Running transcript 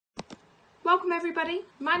Welcome everybody,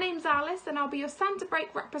 my name's Alice and I'll be your Santa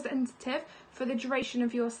break representative for the duration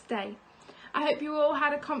of your stay. I hope you all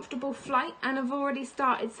had a comfortable flight and have already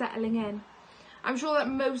started settling in. I'm sure that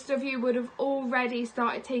most of you would have already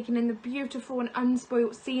started taking in the beautiful and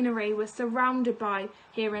unspoilt scenery we're surrounded by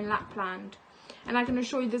here in Lapland. And I can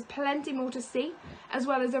assure you there's plenty more to see, as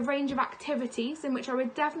well as a range of activities in which I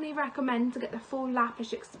would definitely recommend to get the full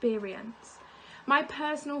Lappish experience. My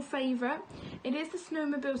personal favourite, it is the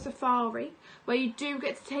Snowmobile Safari, where you do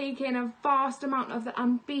get to take in a vast amount of the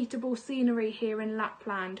unbeatable scenery here in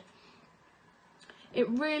Lapland. It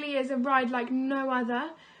really is a ride like no other,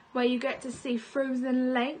 where you get to see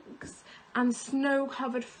frozen lakes and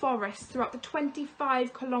snow-covered forests throughout the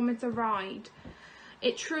 25-kilometre ride.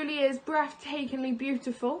 It truly is breathtakingly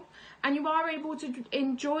beautiful, and you are able to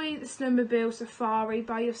enjoy the Snowmobile Safari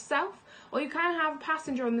by yourself, or you can have a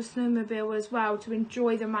passenger on the snowmobile as well to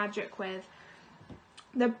enjoy the magic with.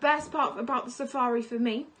 The best part about the safari for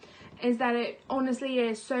me is that it honestly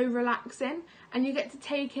is so relaxing, and you get to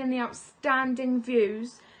take in the outstanding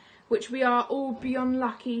views which we are all beyond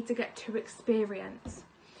lucky to get to experience.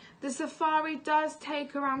 The safari does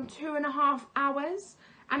take around 2.5 hours,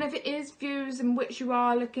 and if it is views in which you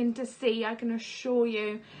are looking to see, I can assure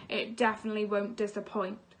you it definitely won't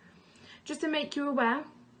disappoint. Just to make you aware,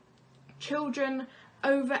 children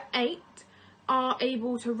over 8 are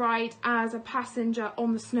able to ride as a passenger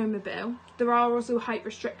on the snowmobile. There are also height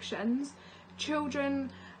restrictions.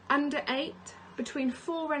 Children under 8, between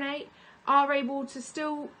 4 and 8, are able to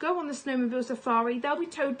still go on the Snowmobile Safari. They'll be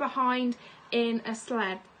towed behind in a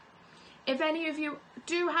sled. If any of you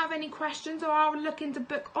do have any questions or are looking to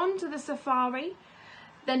book onto the safari,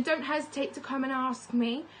 then don't hesitate to come and ask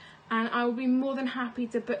me, and I will be more than happy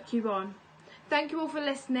to book you on. Thank you all for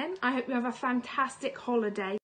listening. I hope you have a fantastic holiday.